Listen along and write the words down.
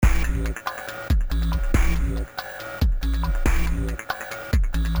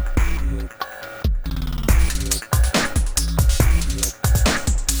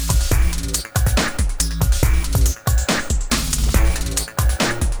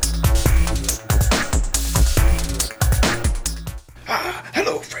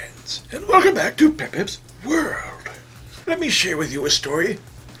Welcome back to Pep-Pep's World. Let me share with you a story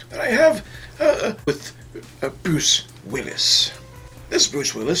that I have with Bruce Willis. This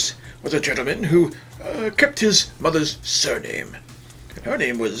Bruce Willis was a gentleman who kept his mother's surname. And her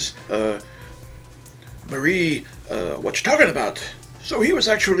name was Marie, what you talking about? So he was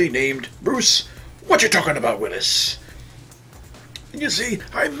actually named Bruce, what you talking about, Willis? And you see,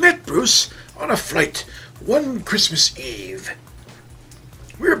 I met Bruce on a flight one Christmas Eve.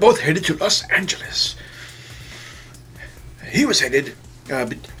 We were both headed to Los Angeles. He was headed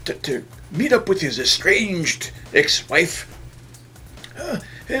to meet up with his estranged ex-wife.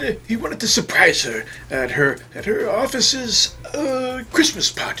 And he wanted to surprise her at her office's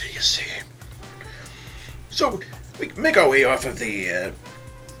Christmas party, you see. So we make our way off of the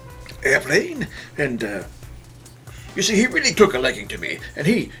airplane, and you see, he really took a liking to me, and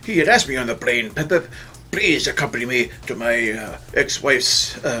he had asked me on the plane, Pep, please accompany me to my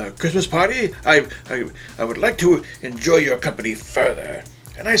ex-wife's Christmas party. I would like to enjoy your company further.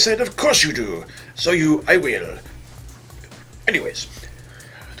 And I said, of course you do. So I will. Anyways,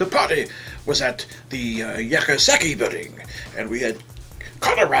 the party was at the Yakasaki building, and we had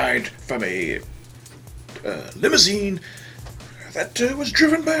caught a ride from a limousine that was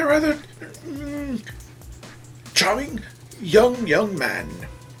driven by a rather charming young man.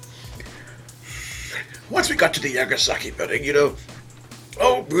 Once we got to the Yagasaki building,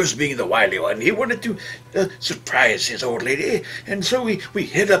 Bruce being the wily one, he wanted to surprise his old lady, and so we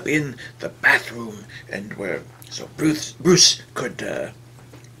hid up in the bathroom, and so Bruce could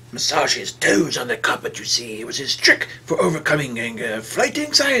massage his toes on the carpet, you see. It was his trick for overcoming flight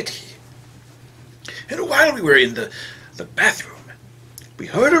anxiety. And while we were in the bathroom, we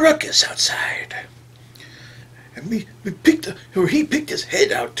heard a ruckus outside. And he picked his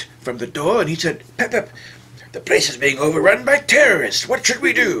head out from the door, and he said, Pep, the place is being overrun by terrorists. What should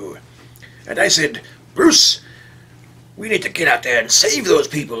we do? And I said, Bruce, we need to get out there and save those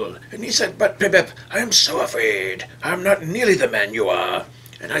people. And he said, but Pep, I am so afraid. I'm not nearly the man you are.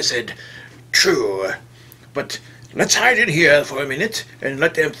 And I said, true, but let's hide in here for a minute and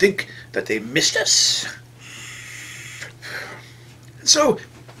let them think that they missed us. And so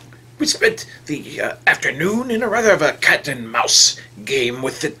we spent the afternoon in a rather of a cat and mouse game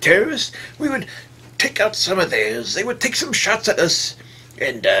with the terrorists. We would take out some of theirs, they would take some shots at us,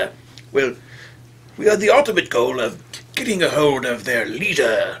 and, we had the ultimate goal of getting a hold of their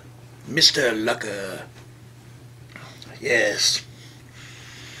leader, Mr. Lucker. Yes.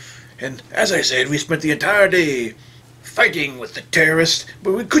 And as I said, we spent the entire day fighting with the terrorists,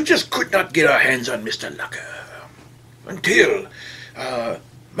 but we could not get our hands on Mr. Lucker. Until,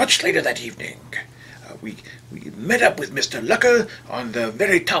 much later that evening, we met up with Mr. Lucker on the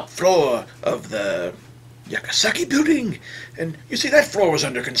very top floor of the Yakasaki building. And you see, that floor was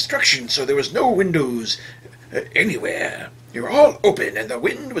under construction, so there was no windows anywhere. They were all open, and the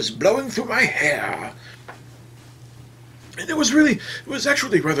wind was blowing through my hair. And it was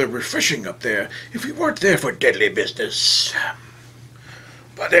actually rather refreshing up there, if we weren't there for deadly business.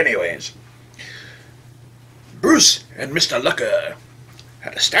 But anyways, Bruce and Mr. Lucker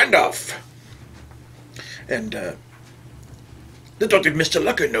had a standoff. And little did Mr.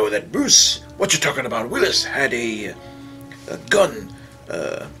 Lucker know that Bruce, what you talking about, Willis, had a gun,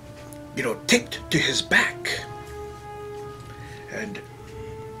 taped to his back. And,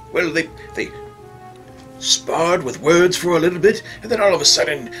 well, they sparred with words for a little bit, and then all of a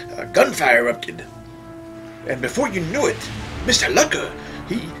sudden, gunfire erupted. And before you knew it, Mr. Lucker,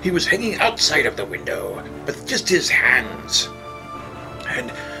 he was hanging outside of the window, with just his hands.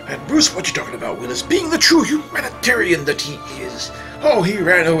 And Bruce, what you talking about, Willis, being the true humanitarian that he is, he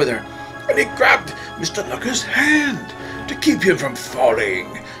ran over there, and he grabbed Mr. Lucker's hand to keep him from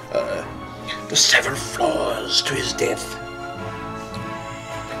falling the 7 floors to his death.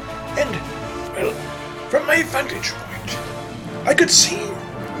 And, well, from my vantage point, I could see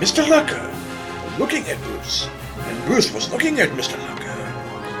Mr. Lucker looking at Bruce, and Bruce was looking at Mr.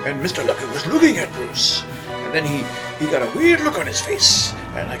 Lucker, and Mr. Lucker was looking at Bruce. And then he got a weird look on his face,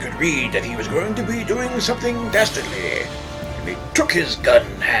 and I could read that he was going to be doing something dastardly. And he took his gun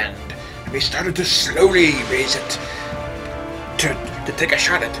hand, and he started to slowly raise it to take a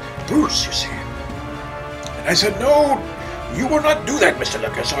shot at Bruce, you see. And I said, no, you will not do that, Mr.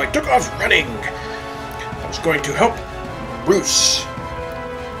 Lucker. So I took off running. I was going to help Bruce.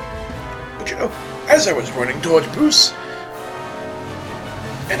 But as I was running towards Bruce,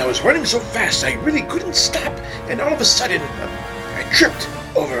 and I was running so fast I really couldn't stop, and all of a sudden I tripped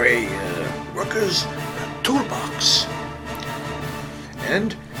over a worker's toolbox.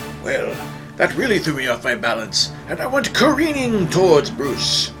 And, well, that really threw me off my balance, and I went careening towards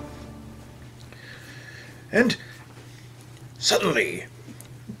Bruce. And suddenly,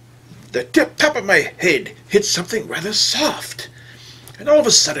 the top of my head hit something rather soft. And all of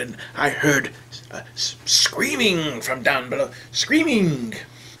a sudden, I heard screaming from down below. Screaming!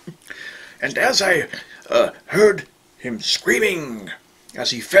 And as I heard him screaming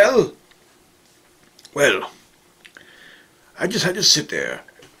as he fell, well, I just had to sit there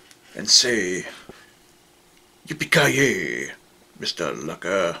and say, "Yippee-ki-yay, Mr.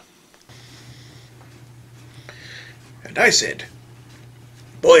 Lucker." And I said,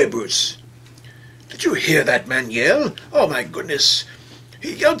 "Boy, Bruce, did you hear that man yell? Oh my goodness,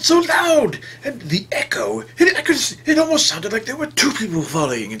 he yelled so loud, and the echo, it almost sounded like there were two people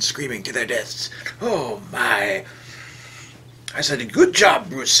falling and screaming to their deaths. Oh my." I said, "Good job,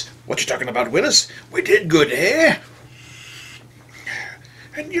 Bruce. What you talking about, Willis? We did good, eh?"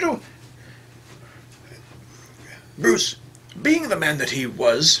 And Bruce, being the man that he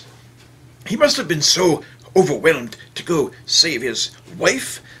was, he must have been so overwhelmed to go save his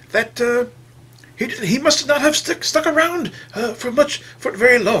wife that he must not have stuck around for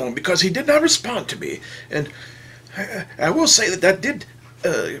very long, because he did not respond to me. And I will say that did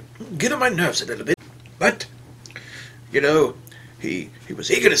get on my nerves a little bit. But he was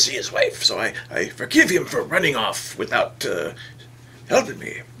eager to see his wife, so I forgive him for running off without helping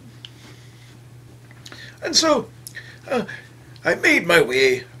me. And so I made my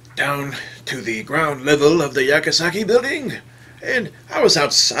way down to the ground level of the Yakasaki building, and I was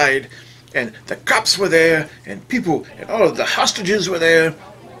outside, and the cops were there, and people, and all of the hostages were there,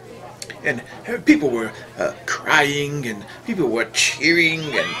 and people were crying, and people were cheering,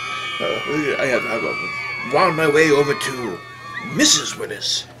 and I wound my way over to Mrs.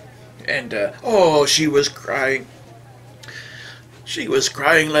 Willis, and she was crying. She was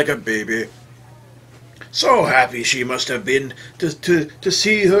crying like a baby. So happy she must have been to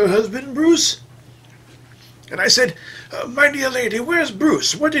see her husband, Bruce. And I said, "My dear lady, where's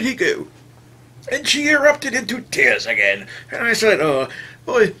Bruce? Where did he go?" And she erupted into tears again. And I said, "Oh,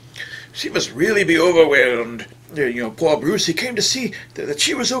 boy, she must really be overwhelmed. Poor Bruce, he came to see that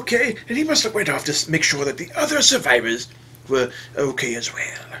she was okay, and he must have went off to make sure that the other survivors were okay as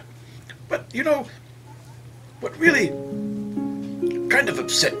well." But, what really kind of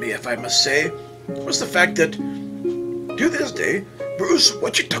upset me, if I must say, was the fact that, to this day, Bruce,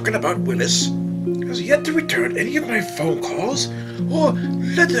 what you talking about, Willis, has yet to return any of my phone calls or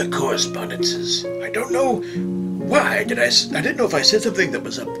letter correspondences. I don't know why. I didn't know if I said something that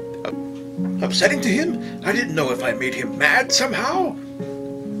was upsetting to him. I didn't know if I made him mad somehow.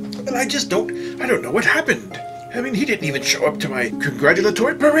 And I don't know what happened. I mean, he didn't even show up to my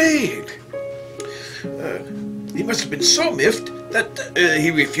congratulatory parade. He must have been so miffed that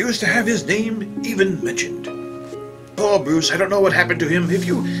he refused to have his name even mentioned. Poor Bruce, I don't know what happened to him.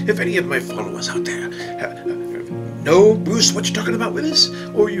 If any of my followers out there know Bruce, what you talking about, Willis,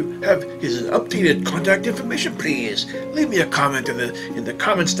 or you have his updated contact information, please leave me a comment in the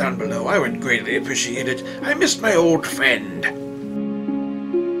comments down below. I would greatly appreciate it. I miss my old friend.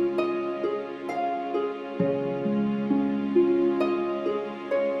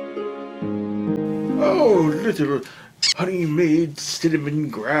 Oh, little honey-made cinnamon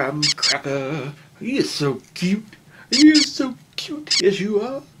graham cracker. He is so cute. He is so cute. Yes, you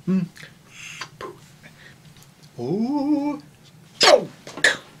are. Oh. Oh!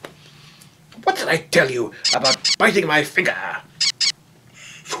 What did I tell you about biting my finger?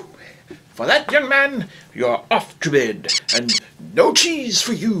 For that, young man, you're off to bed, and no cheese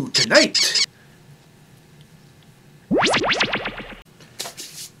for you tonight.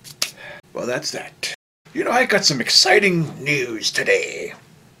 Well, that's that. I got some exciting news today.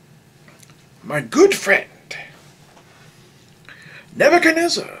 My good friend,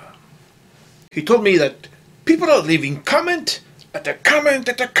 Nebuchadnezzar, he told me that people are leaving comment after comment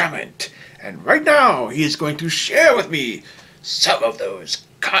after comment, and right now he is going to share with me some of those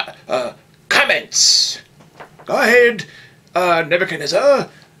comments. Go ahead, Nebuchadnezzar,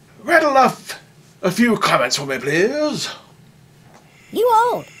 rattle off a few comments for me, please. You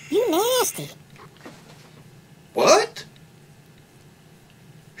old, you nasty. What?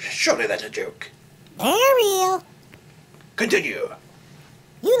 Surely that's a joke. They're real. Continue.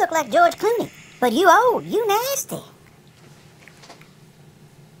 You look like George Clooney, but you old, you nasty.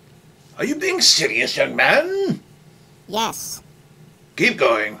 Are you being serious, young man? Yes. Keep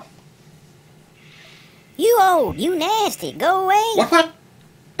going. You old, you nasty, go away. What?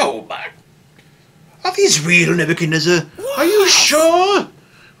 Oh my. Are these real, Nebuchadnezzar? Yes. Are you sure?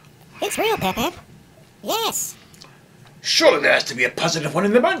 It's real, Pep. Yes. Surely there has to be a positive one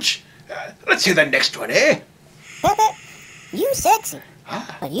in the bunch. Let's hear the next one, eh? Pep, you sexy,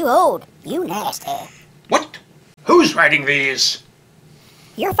 but you old, you nasty. What? Who's writing these?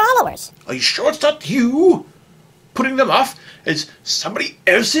 Your followers. Are you sure it's not you putting them off as somebody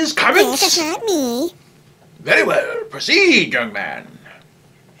else's comments? Yes, it's not me. Very well. Proceed, young man.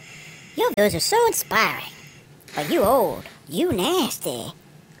 Your videos are so inspiring. But you old. You nasty.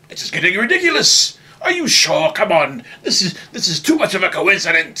 This is getting ridiculous. Are you sure? Come on. This is too much of a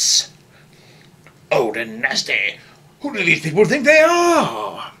coincidence. Old and nasty. Who do these people think they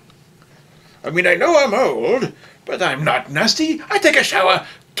are? I mean, I know I'm old, but I'm not nasty. I take a shower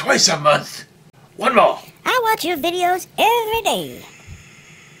twice a month. One more. I watch your videos every day.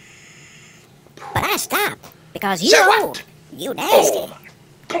 But I stopped because you Say old. what? You nasty. Oh, my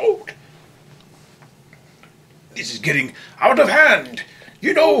God. This is getting out of hand.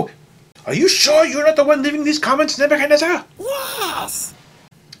 You know, are you sure you're not the one leaving these comments, Nebuchadnezzar? Yes.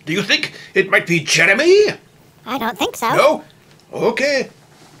 Do you think it might be Jeremy? I don't think so. No? Okay.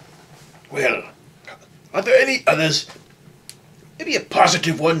 Well, are there any others? Maybe a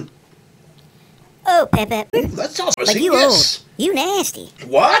positive one? Oh, Pepe. That sounds But promising, you yes. old. You nasty.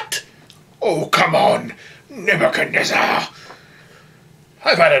 What? Oh, come on, Nebuchadnezzar.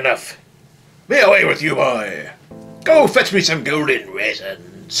 I've had enough. Be away with you, boy. Go fetch me some golden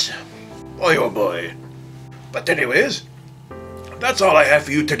raisins. Boy, oh boy. But anyways, that's all I have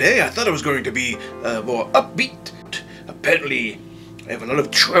for you today. I thought it was going to be more upbeat. Apparently, I have a lot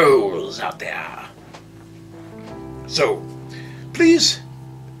of trolls out there. So, please,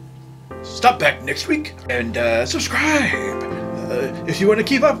 stop back next week and subscribe if you want to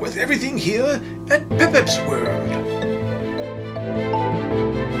keep up with everything here at Pep Pep's World.